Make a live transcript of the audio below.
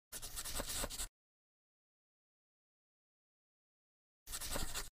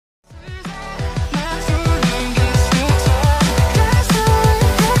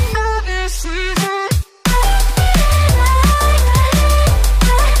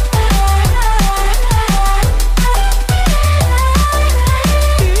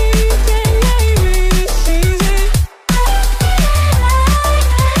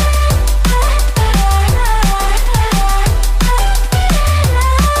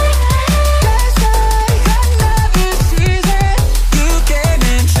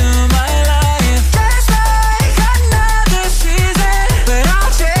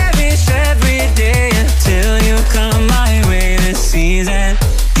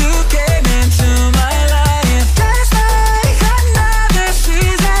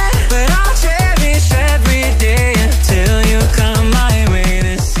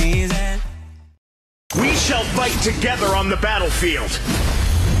battlefield!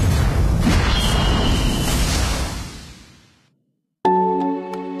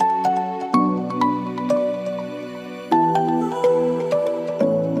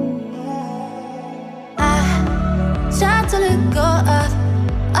 Try to let go of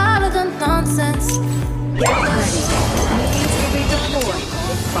all of the nonsense. Get ready. Minions will be deployed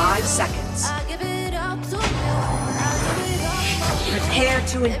in 5 seconds. I give it up to you. I give it up. Prepare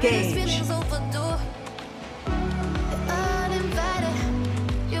to engage. Feelings overdue. You're uninvited.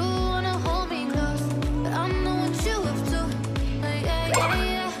 You wanna hold me close, but I know what you have to. Yeah, yeah,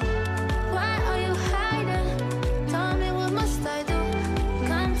 yeah. Why are you hiding? Tell me what must I do?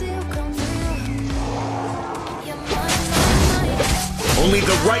 Come to you, come to you. You're mine. Only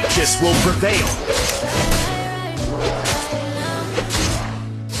the righteous will prevail!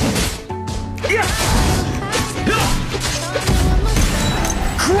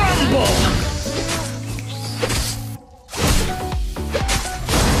 Crumble!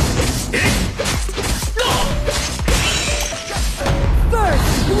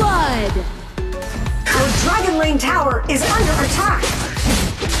 First blood! Our Dragon Lane tower is under attack.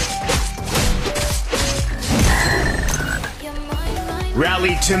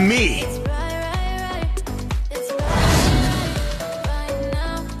 Rally to me!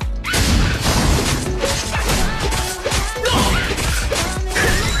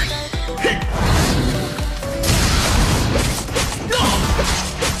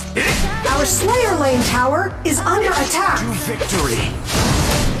 Our Slayer Lane tower is under attack. To victory!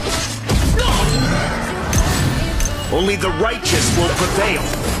 Only the righteous will prevail!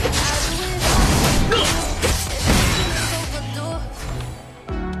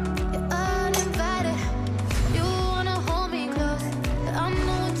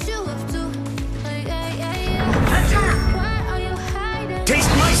 Taste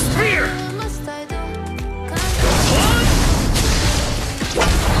my spear!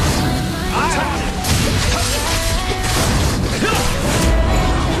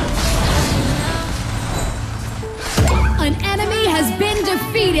 An enemy has been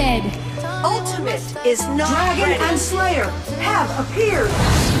defeated! Ultimate is not Dragon ready. And Slayer have appeared.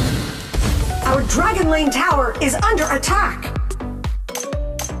 Our Dragon Lane tower is under attack.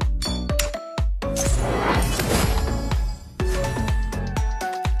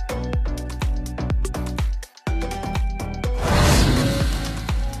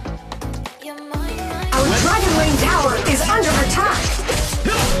 Our Dragon Lane tower is under attack.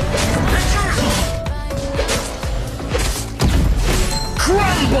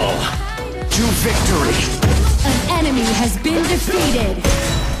 Crumble! To victory! An enemy has been defeated!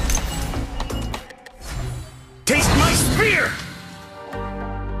 Taste my spear!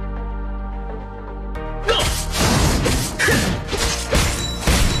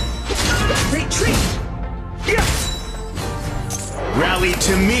 Retreat! Rally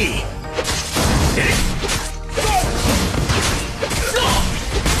to me!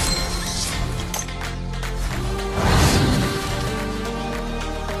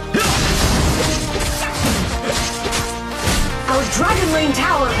 Our Dragon Lane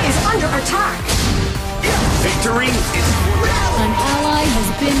tower is under attack. Victory is An ally has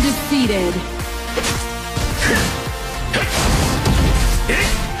been defeated.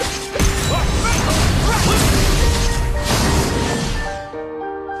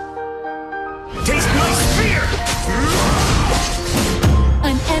 Taste my spear!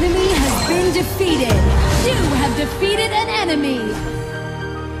 An enemy has been defeated. You have defeated an enemy.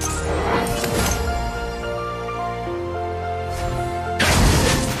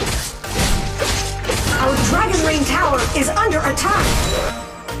 Our Dragon Lane tower is under attack.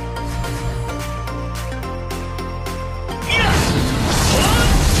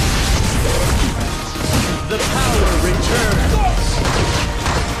 The power returns!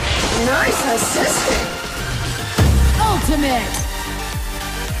 Nice assisting. Ultimate!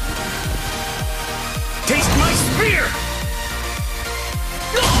 Taste my spear!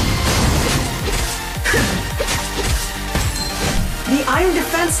 The Iron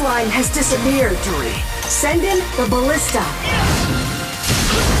Defense Line has disappeared. Send in the Ballista.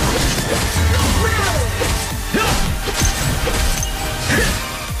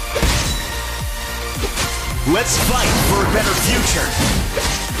 Let's fight for a better future!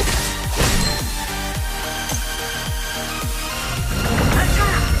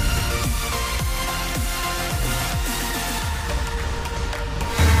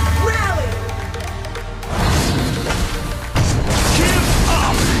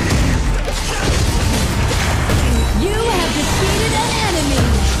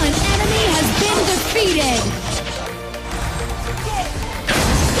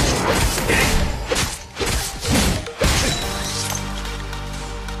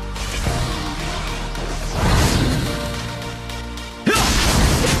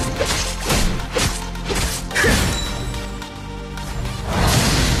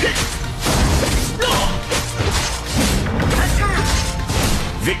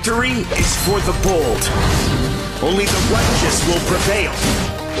 Victory is for the bold. Only the righteous will prevail.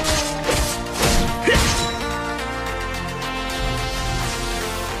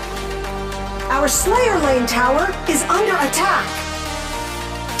 Our Slayer Lane tower is under attack.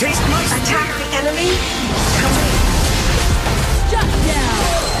 Taste my Attack spear. the enemy. Coming. Shut down!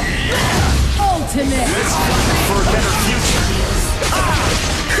 Ultimate! Let's fight for a better future.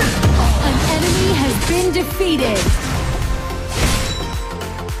 An enemy has been defeated!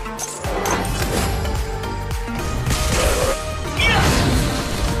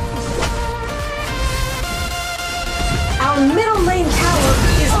 Our middle lane tower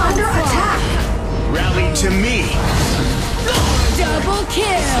is under attack. Rally to me. Double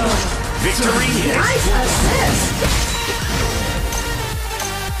kill! Victory is Nice assist.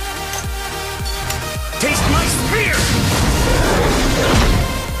 Taste my spear!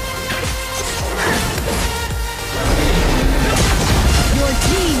 Your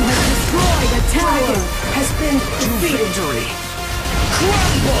team has destroyed a tower! Dragon has been defeated. Victory!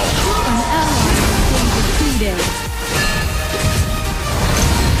 Crumble! An ally has been defeated!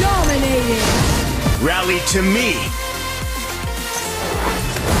 Dominated! Rally to me!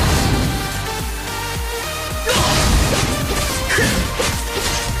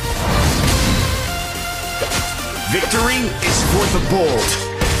 Victory is for the bold.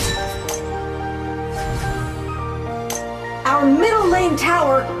 Our middle lane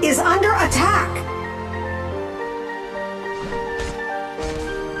tower is under attack.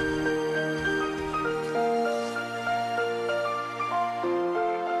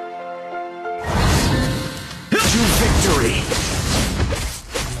 To victory!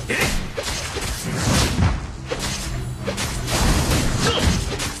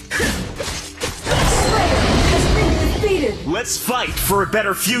 Slayer has been defeated. Let's fight for a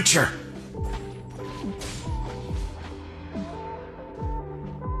better future.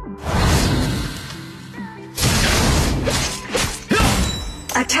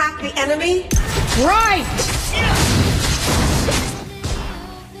 Attack the enemy. Right!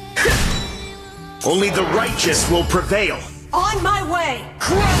 Only the righteous will prevail. On my way.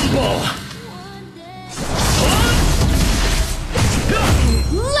 Crumble!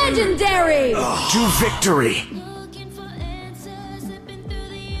 Legendary! To victory!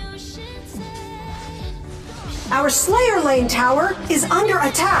 Our Slayer Lane tower is under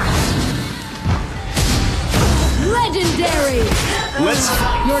attack. Legendary! Let's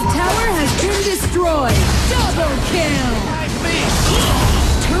fight! Your tower has been destroyed! Double kill!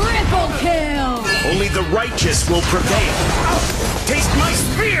 Triple kill! Only the righteous will prevail. Taste my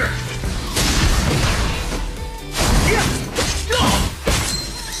spear!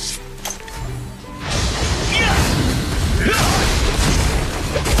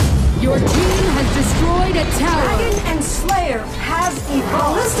 Your team has destroyed a tower! Dragon and Slayer have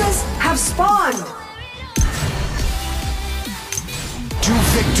evolved. Ballistas have spawned. To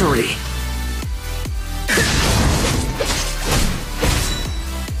victory!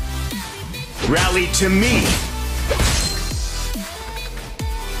 Rally to me!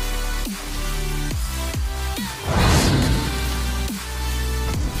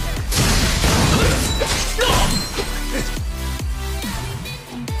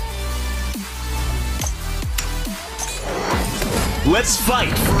 Let's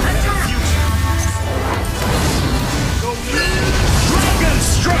fight for a better future! Dragon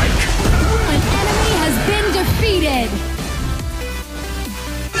Strike! An enemy has been defeated!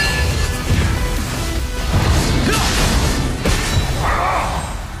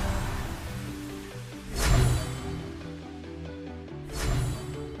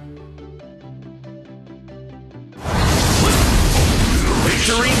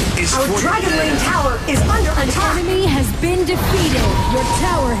 Victory is Our for Dragon Lane tower is under An attack. enemy has been defeated! Your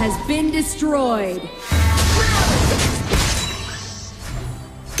tower has been destroyed!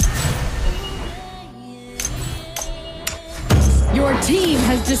 Your team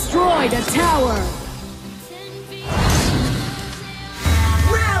has destroyed a tower!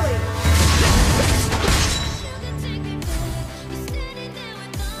 Rally.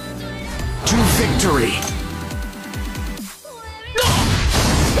 to victory!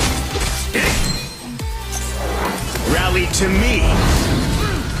 Rally to me!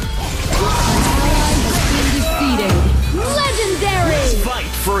 Defeated! Legendary! Let's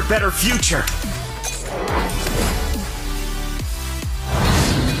fight for a better future!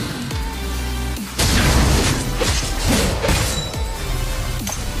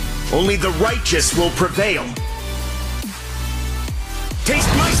 Only the righteous will prevail. Taste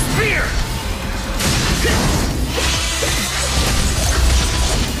my spear!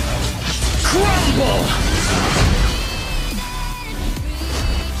 Crumble!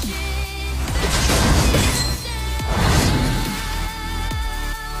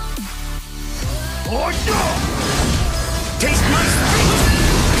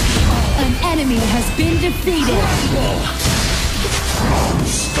 been defeated.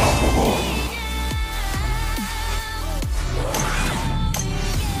 Unstoppable.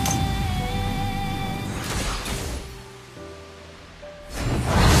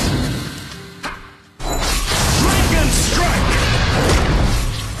 Dragon strike.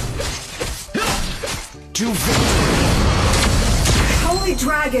 To victory. Holy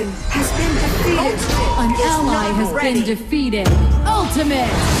Dragon has been defeated. An ally has been defeated. Ultimate.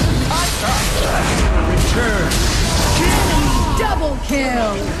 Return. Enemy double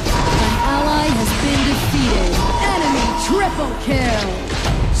kill. An ally has been defeated. Enemy triple kill.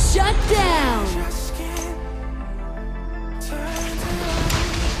 Shut down.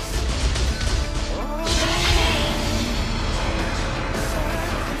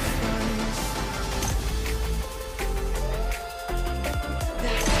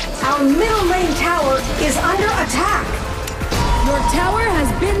 Our middle lane tower is under attack. Your tower has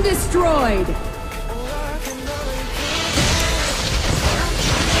been destroyed.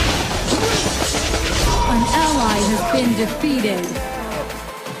 An ally has been defeated.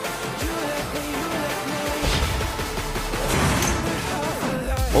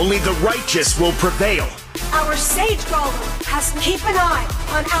 Only the righteous will prevail. Our Sage Golem has keep an eye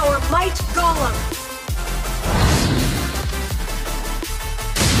on our Light Golem.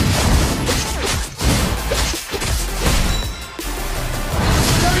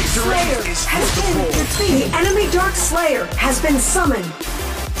 Slayer has been defeated. The enemy Dark Slayer has been summoned.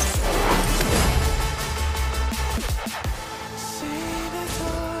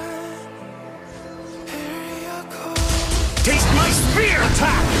 Taste my spear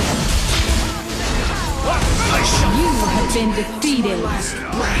attack! You have been defeated. Last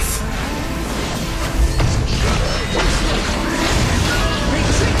breath.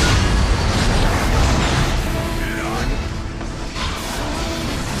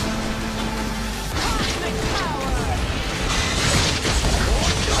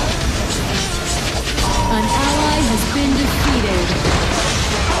 An ally has been defeated.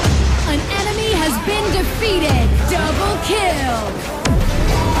 An enemy has been defeated. Double kill.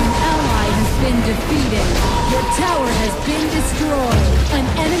 An ally has been defeated. Your tower has been destroyed. An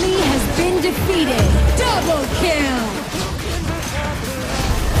enemy has been defeated. Double kill.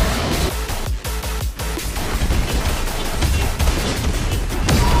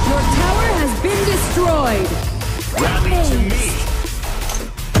 Your tower has been destroyed. Rally to me.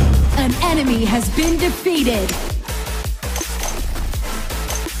 An enemy has been defeated.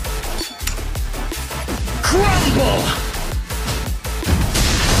 Crumble!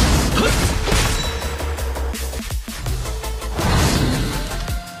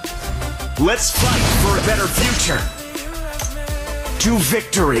 Let's fight for a better future. To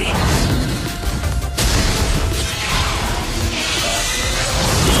victory.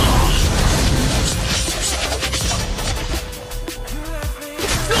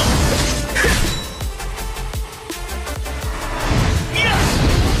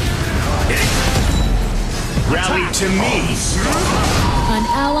 Rally to me. An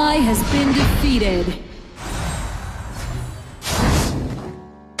ally has been defeated.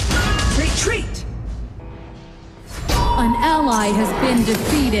 Retreat. An ally has been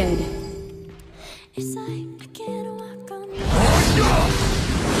defeated. It's like I can't walk on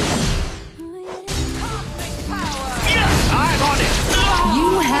I'm on it. You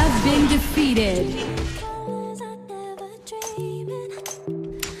have been defeated. colors I never dreamed.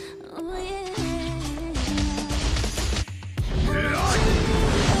 Oh yeah.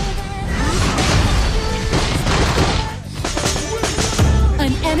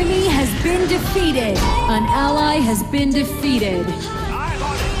 An enemy has been defeated. An ally has been defeated.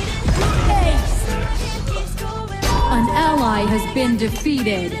 Ace. An ally has been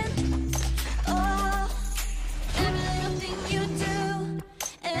defeated. Oh, every little thing you do,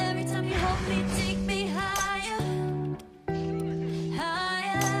 every time you help me, take me higher,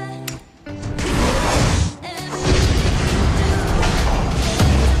 higher.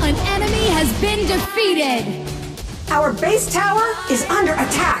 An enemy has been defeated. Our base tower is under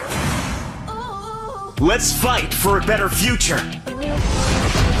attack. Let's fight for a better future. Give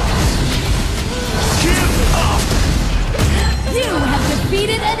up! You have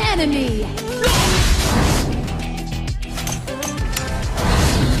defeated an enemy.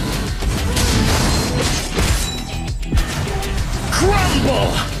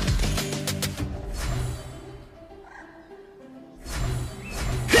 Crumble!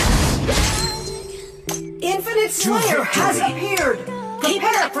 Infinite Slayer has appeared.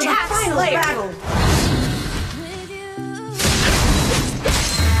 Prepare for the final battle.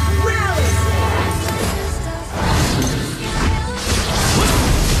 Rally!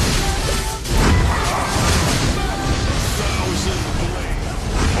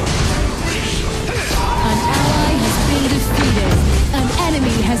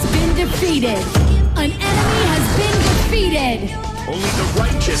 defeated. An enemy has been defeated. Only the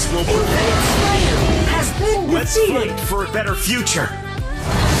righteous will prevail. Slayer has been Let's defeated. fight for a better future.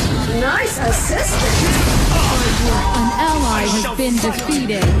 Nice assistant. An ally has been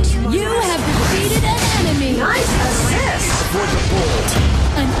defeated. You have defeated an enemy. Nice assist. For the bold.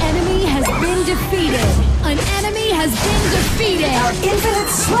 An enemy has been defeated. An enemy has been defeated. Our infinite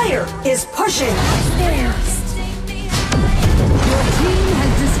slayer is pushing.